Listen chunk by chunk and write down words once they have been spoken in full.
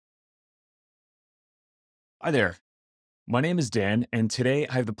Hi there. My name is Dan, and today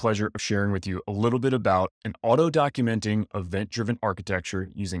I have the pleasure of sharing with you a little bit about an auto-documenting event-driven architecture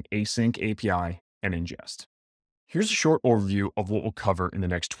using Async API and Ingest. Here's a short overview of what we'll cover in the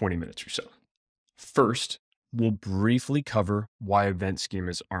next 20 minutes or so. First, we'll briefly cover why event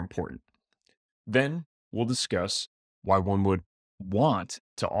schemas are important. Then, we'll discuss why one would want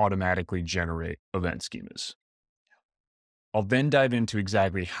to automatically generate event schemas. I'll then dive into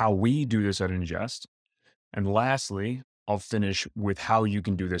exactly how we do this at Ingest. And lastly, I'll finish with how you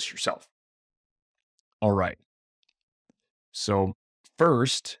can do this yourself. All right. So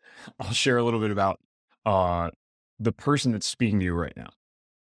first, I'll share a little bit about uh, the person that's speaking to you right now.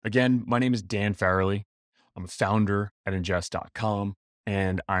 Again, my name is Dan Farrelly. I'm a founder at ingest.com,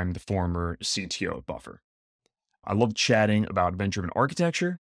 and I'm the former CTO at Buffer. I love chatting about event-driven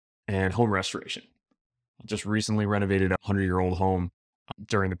architecture and home restoration. I just recently renovated a 100-year-old home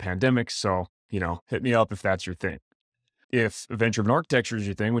during the pandemic, so, hit me up if that's your thing. If event-driven architecture is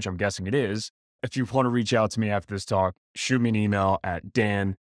your thing, which I'm guessing it is, if you want to reach out to me after this talk, shoot me an email at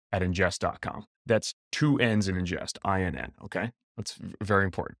dan@ingest.com. That's two N's in ingest, INN, okay? That's very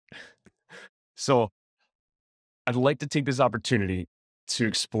important. So I'd like to take this opportunity to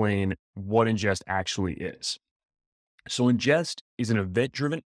explain what Ingest actually is. So Ingest is an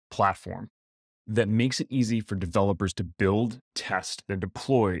event-driven platform that makes it easy for developers to build, test, and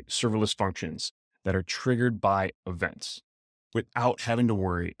deploy serverless functions that are triggered by events without having to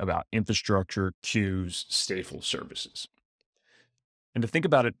worry about infrastructure, queues, stateful services. And to think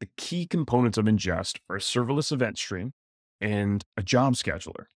about it, the key components of Ingest are a serverless event stream and a job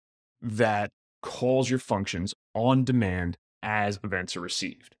scheduler that calls your functions on demand as events are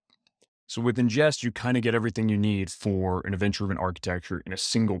received. So with Ingest, you kind of get everything you need for an event-driven architecture in a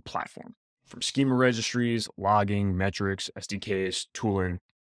single platform, from schema registries, logging, metrics, SDKs, tooling,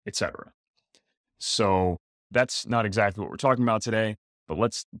 etc. So that's not exactly what we're talking about today, but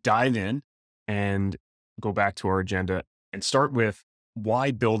let's dive in and go back to our agenda and start with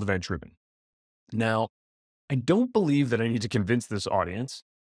why build event driven. Now, I don't believe that I need to convince this audience,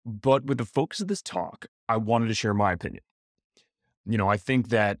 but with the focus of this talk, I wanted to share my opinion. I think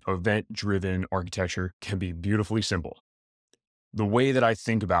that event driven architecture can be beautifully simple. The way that I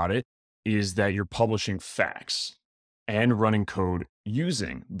think about it is that you're publishing facts and running code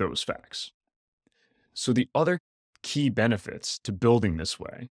using those facts. So the other key benefits to building this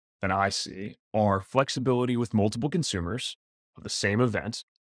way that I see are flexibility with multiple consumers of the same event,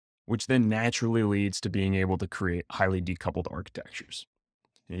 which then naturally leads to being able to create highly decoupled architectures.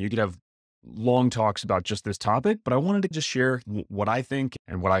 You could have long talks about just this topic, but I wanted to just share what I think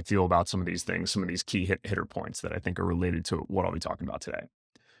and what I feel about some of these things, some of these key hitter points that I think are related to what I'll be talking about today.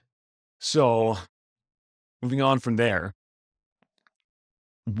 So moving on from there,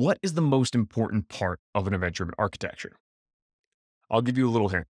 what is the most important part of an event-driven architecture? I'll give you a little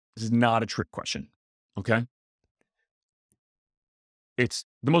hint. This is not a trick question, okay? It's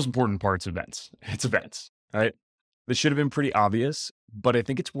the most important part's events. It's events, right? This should have been pretty obvious, but I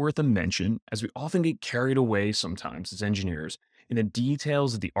think it's worth a mention as we often get carried away sometimes as engineers in the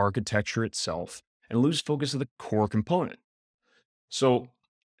details of the architecture itself and lose focus of the core component. So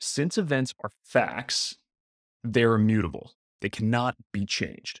since events are facts, they're immutable. They cannot be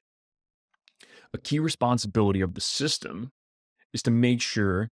changed. A key responsibility of the system is to make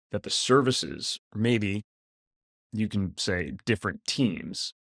sure that the services, or maybe you can say different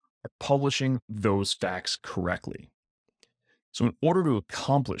teams, are publishing those facts correctly. So in order to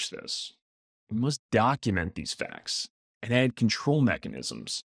accomplish this, we must document these facts and add control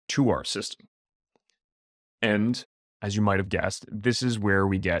mechanisms to our system. And as you might have guessed, this is where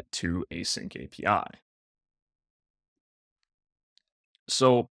we get to Async API.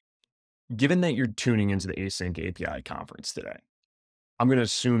 So given that you're tuning into the Async API conference today, I'm going to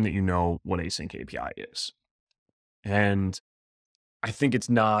assume that you know what Async API is. And I think it's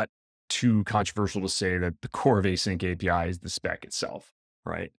not too controversial to say that the core of Async API is the spec itself,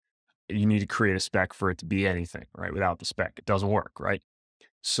 right? You need to create a spec for it to be anything, right? Without the spec, it doesn't work, right?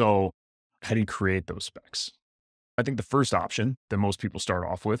 So how do you create those specs? I think the first option that most people start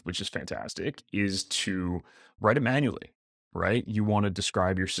off with, which is fantastic, is to write it manually, right? You want to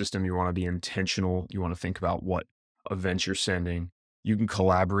describe your system. You want to be intentional. You want to think about what events you're sending. You can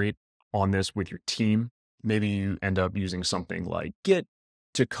collaborate on this with your team. Maybe you end up using something like Git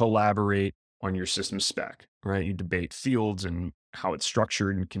to collaborate on your system spec, right? You debate fields and how it's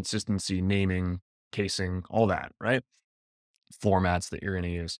structured and consistency, naming, casing, all that, right? Formats that you're going to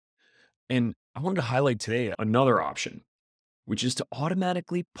use. And I wanted to highlight today another option, which is to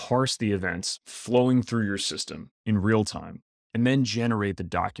automatically parse the events flowing through your system in real time and then generate the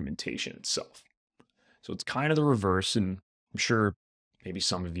documentation itself. So it's kind of the reverse. And I'm sure maybe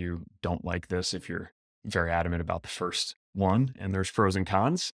some of you don't like this if you're very adamant about the first one, and there's pros and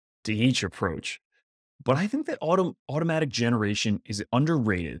cons to each approach. But I think that automatic generation is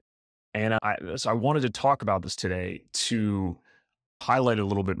underrated. And so I wanted to talk about this today to highlight it a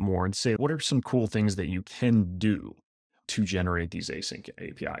little bit more and say, what are some cool things that you can do to generate these async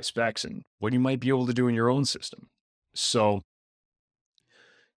API specs and what you might be able to do in your own system? So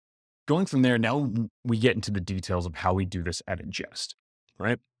going from there, now we get into the details of how we do this at Ingest,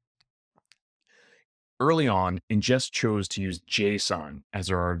 right? Early on, Ingest chose to use JSON as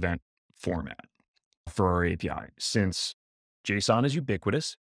our event format for our API, since JSON is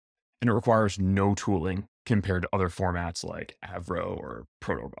ubiquitous and it requires no tooling compared to other formats like Avro or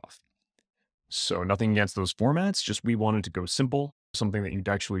Protobuf. So nothing against those formats, just we wanted to go simple, something that you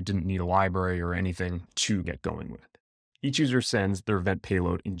actually didn't need a library or anything to get going with. Each user sends their event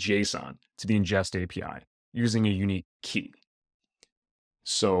payload in JSON to the Ingest API using a unique key.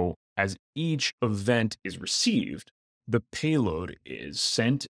 So as each event is received, the payload is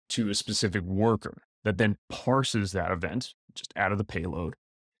sent to a specific worker that then parses that event just out of the payload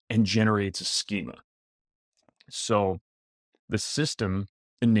and generates a schema. So the system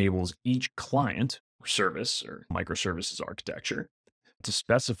enables each client or service or microservices architecture to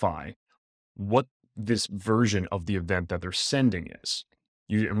specify what this version of the event that they're sending is.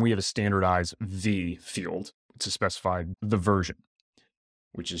 And we have a standardized V field to specify the version,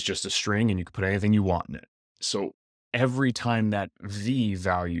 which is just a string and you can put anything you want in it. So every time that V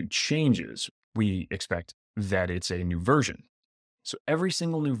value changes, we expect that it's a new version. So every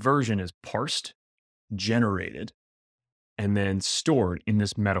single new version is parsed, generated, and then stored in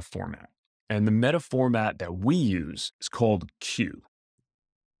this meta format. And the meta format that we use is called Q.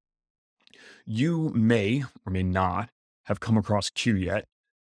 You may or may not have come across Q yet,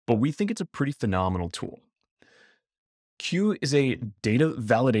 but we think it's a pretty phenomenal tool. Q is a data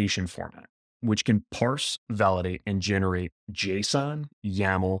validation format, which can parse, validate, and generate JSON,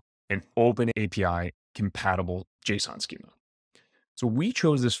 YAML, and open API compatible JSON schema. So we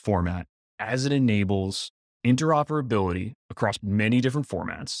chose this format as it enables interoperability across many different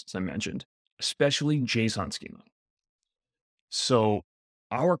formats, as I mentioned, especially JSON schema. So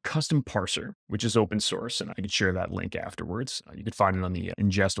our custom parser, which is open source, and I could share that link afterwards. You could find it on the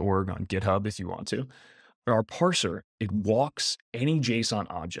Ingest org on GitHub if you want to. Our parser, it walks any JSON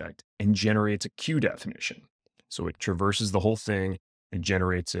object and generates a Q definition. So it traverses the whole thing and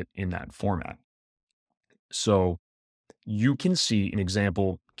generates it in that format. So you can see an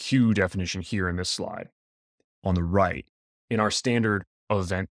example Q definition here in this slide on the right in our standard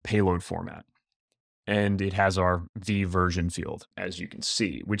event payload format. And it has our V version field, as you can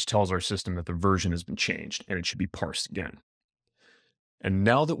see, which tells our system that the version has been changed and it should be parsed again. And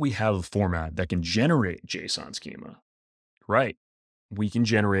now that we have a format that can generate JSON schema, right, we can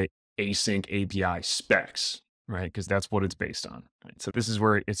generate async API specs, right? Because that's what it's based on. Right? So this is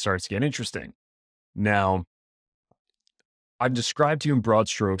where it starts to get interesting. Now, I've described to you in broad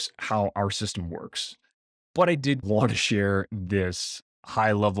strokes how our system works, but I did want to share this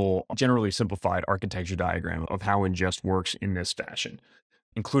high level, generally simplified architecture diagram of how Ingest works in this fashion,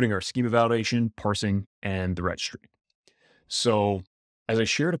 including our schema validation, parsing, and the registry. So as I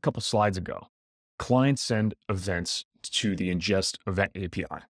shared a couple slides ago, clients send events to the Ingest event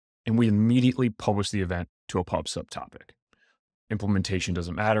API, and we immediately publish the event to a pub subtopic. Implementation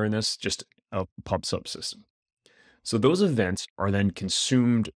doesn't matter in this, just a pub subsystem. So those events are then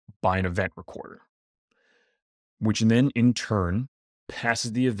consumed by an event recorder, which then in turn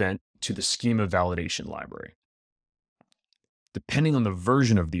passes the event to the schema validation library. Depending on the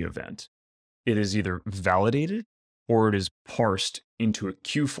version of the event, it is either validated or it is parsed into a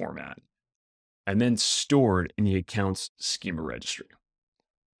Q format and then stored in the account's schema registry.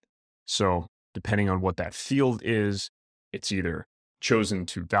 So depending on what that field is, it's either chosen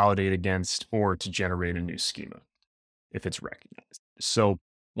to validate against or to generate a new schema if it's recognized. So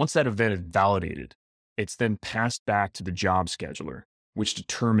once that event is validated, it's then passed back to the job scheduler, which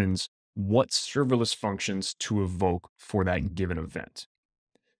determines what serverless functions to evoke for that given event.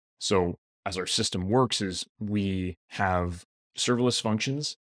 So as our system works is we have serverless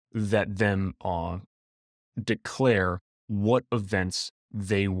functions that then declare what events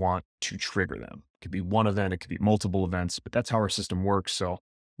they want to trigger them. It could be one event, it could be multiple events, but that's how our system works. So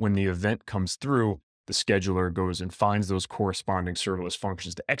when the event comes through, the scheduler goes and finds those corresponding serverless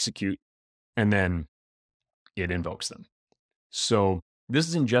functions to execute, and then it invokes them. So this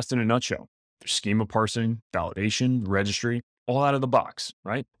is Ingest in a nutshell. There's schema parsing, validation, registry, all out of the box,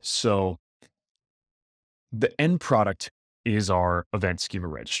 right? So the end product is our event schema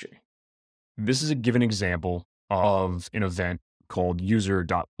registry. This is a given example of an event called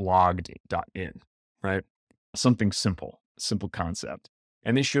user.logged.in, right? Something simple concept.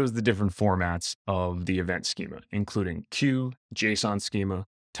 And this shows the different formats of the event schema, including queue, JSON schema,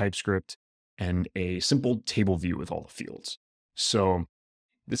 TypeScript, and a simple table view with all the fields. So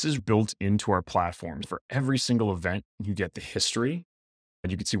this is built into our platforms. For every single event, you get the history,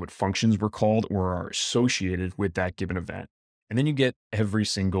 and you can see what functions were called or are associated with that given event. And then you get every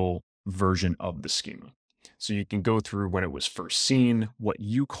single version of the schema. So you can go through when it was first seen, what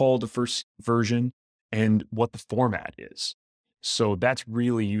you call the first version, and what the format is. So that's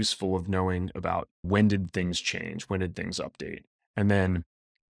really useful of knowing about when did things change, when did things update. And then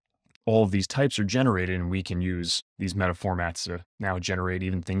all of these types are generated, and we can use these meta formats to now generate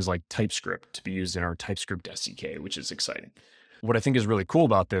even things like TypeScript to be used in our TypeScript SDK, which is exciting. What I think is really cool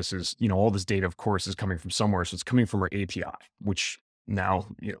about this is, all this data, of course, is coming from somewhere. So it's coming from our API, which now,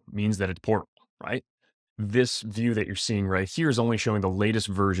 means that it's portable, right? This view that you're seeing right here is only showing the latest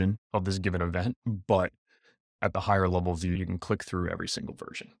version of this given event, but at the higher level view, you can click through every single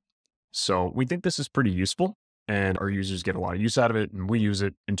version. So we think this is pretty useful, and our users get a lot of use out of it, and we use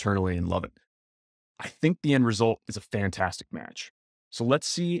it internally and love it. I think the end result is a fantastic match. So let's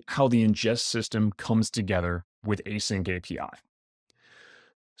see how the ingest system comes together with Async API.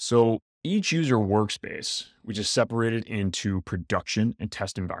 So each user workspace, which is separated into production and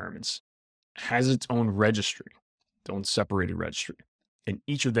test environments, has its own registry, its own separated registry. And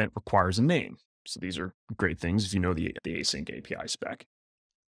each event requires a name. So these are great things if you know the Async API spec.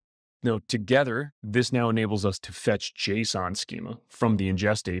 Now, together, this now enables us to fetch JSON schema from the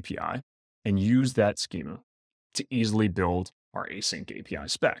ingest API and use that schema to easily build our Async API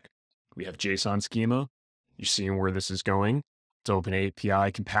spec. We have JSON schema. You're seeing where this is going. It's open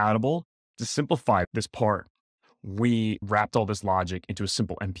API compatible. To simplify this part, we wrapped all this logic into a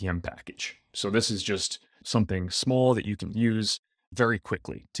simple NPM package. So this is just something small that you can use very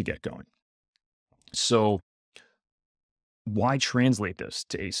quickly to get going. So why translate this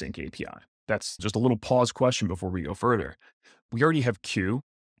to Async API? That's just a little pause question before we go further. We already have queue,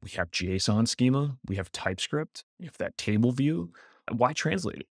 we have JSON schema, we have TypeScript, we have that table view. Why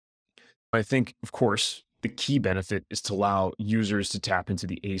translate it? I think, of course, the key benefit is to allow users to tap into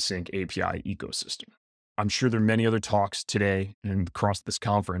the Async API ecosystem. I'm sure there are many other talks today and across this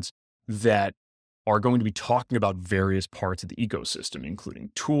conference that are going to be talking about various parts of the ecosystem,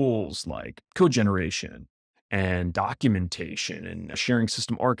 including tools like code generation and documentation and sharing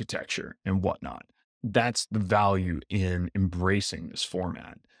system architecture and whatnot. That's the value in embracing this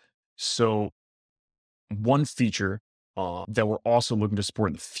format. So one feature that we're also looking to support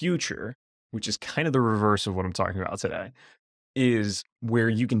in the future, which is kind of the reverse of what I'm talking about today, is where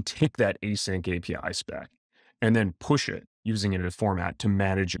you can take that Async API spec and then push it using it in a format to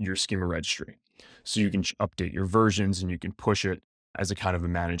manage your schema registry. So you can update your versions and you can push it as a kind of a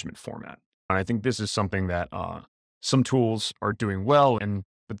management format. And I think this is something that some tools are doing well,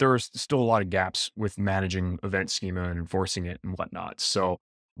 but there are still a lot of gaps with managing event schema and enforcing it and whatnot. So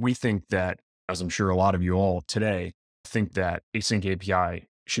we think that, as I'm sure a lot of you all today think, that Async API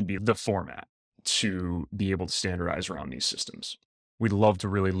should be the format to be able to standardize around these systems. We'd love to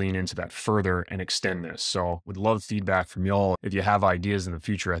really lean into that further and extend this. So we'd love feedback from y'all. If you have ideas in the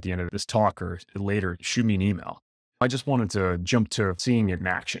future at the end of this talk or later, shoot me an email. I just wanted to jump to seeing it in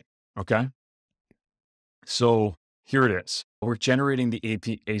action. Okay. So here it is. We're generating the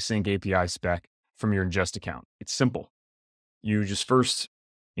Async API spec from your ingest account. It's simple. You just first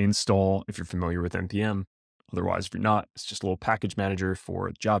install, if you're familiar with NPM. Otherwise, if you're not, it's just a little package manager for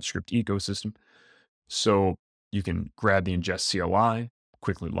a JavaScript ecosystem. So you can grab the ingest CLI,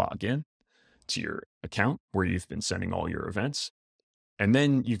 quickly log in to your account where you've been sending all your events. And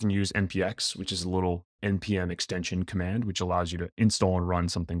then you can use npx, which is a little npm extension command, which allows you to install and run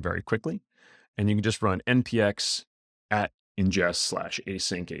something very quickly. And you can just run npx at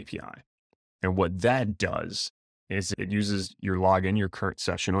ingest/async API. And what that does is it uses your login, your current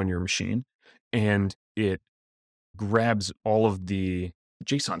session on your machine, and it grabs all of the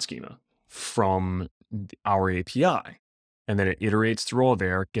JSON schema from our API. And then it iterates through all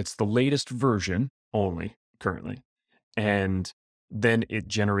there, gets the latest version only currently, and then it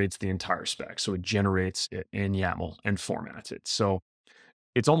generates the entire spec. So it generates it in YAML and formats it. So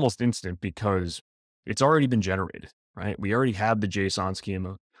it's almost instant because it's already been generated, right? We already have the JSON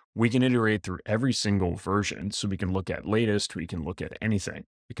schema. We can iterate through every single version. So we can look at latest, we can look at anything.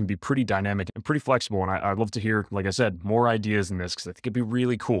 It can be pretty dynamic and pretty flexible. And I'd love to hear, like I said, more ideas in this because I think it'd be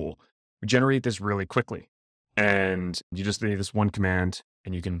really cool. We generate this really quickly. And you just need this one command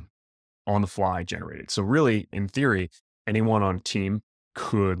and you can on the fly generate it. So really, in theory, anyone on a team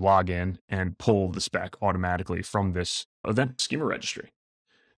could log in and pull the spec automatically from this event schema registry.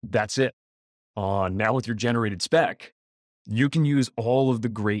 That's it. Now with your generated spec, you can use all of the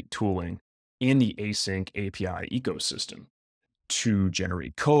great tooling in the Async API ecosystem to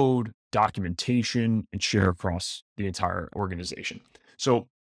generate code, documentation, and share across the entire organization. So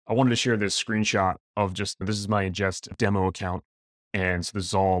I wanted to share this screenshot of this is my Ingest demo account. And so this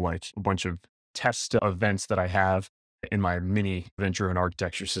is all like a bunch of test events that I have in my mini event-driven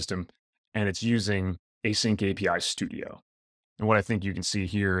architecture system. And it's using Async API Studio. And what I think you can see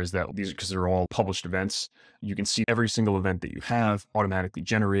here is that these, because they're all published events, you can see every single event that you have automatically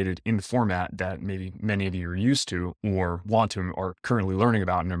generated in the format that maybe many of you are used to or are currently learning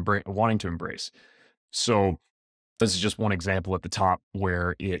about and wanting to embrace. So this is just one example at the top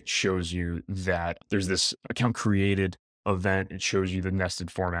where it shows you that there's this account created event. It shows you the nested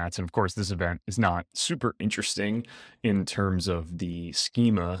formats. And of course, this event is not super interesting in terms of the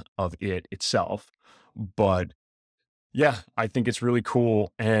schema of it itself, but yeah, I think it's really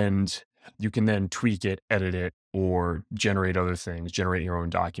cool. And you can then tweak it, edit it, or generate other things, generate your own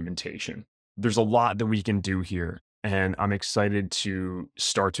documentation. There's a lot that we can do here. And I'm excited to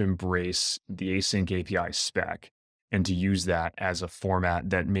start to embrace the Async API spec and to use that as a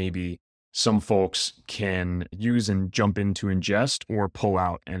format that maybe some folks can use and jump into ingest or pull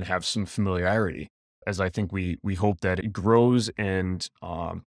out and have some familiarity. As I think we hope that it grows and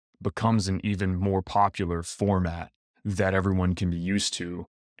becomes an even more popular format that everyone can be used to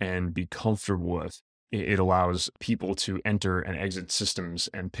and be comfortable with. It allows people to enter and exit systems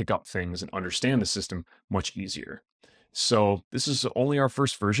and pick up things and understand the system much easier. So this is only our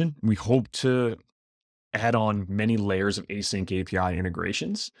first version. We hope to add on many layers of Async API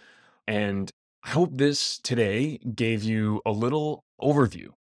integrations. And I hope this today gave you a little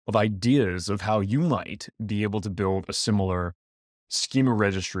overview of ideas of how you might be able to build a similar schema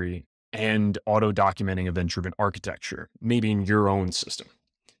registry and auto documenting event-driven architecture, maybe in your own system.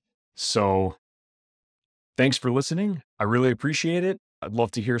 So thanks for listening. I really appreciate it. I'd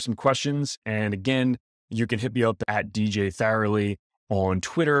love to hear some questions. And again, you can hit me up at DJ Farrelly on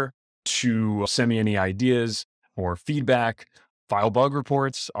Twitter to send me any ideas or feedback, file bug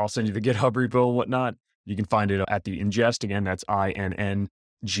reports. I'll send you the GitHub repo and whatnot. You can find it at the Inngest. Again, that's INNGEST.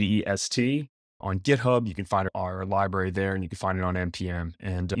 On GitHub, you can find our library there, and you can find it on NPM.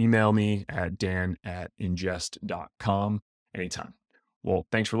 And email me at dan@ingest.com anytime. Well,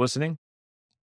 thanks for listening.